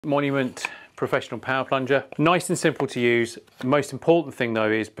Monument professional power plunger. Nice and simple to use. The most important thing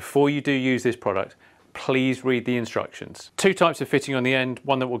though is before you do use this product, please read the instructions. Two types of fitting on the end,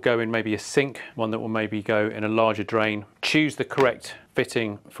 one that will go in maybe a sink, one that will maybe go in a larger drain. Choose the correct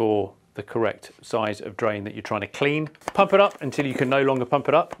fitting for the correct size of drain that you're trying to clean. Pump it up until you can no longer pump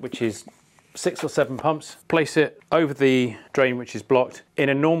it up, which is 6 or 7 pumps. Place it over the drain which is blocked. In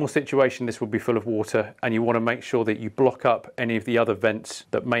a normal situation, this will be full of water, and you want to make sure that you block up any of the other vents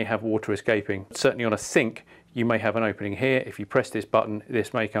that may have water escaping. Certainly on a sink, you may have an opening here. If you press this button,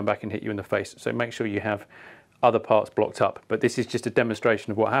 this may come back and hit you in the face. So make sure you have other parts blocked up. But this is just a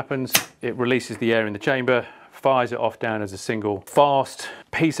demonstration of what happens. It releases the air in the chamber, fires it off down as a single fast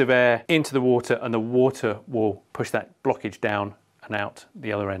piece of air into the water, and the water will push that blockage down and out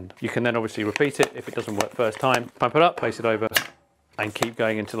the other end. You can then obviously repeat it if it doesn't work first time. Pump it up, place it over, and keep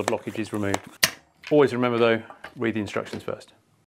going until the blockage is removed. Always remember though, read the instructions first.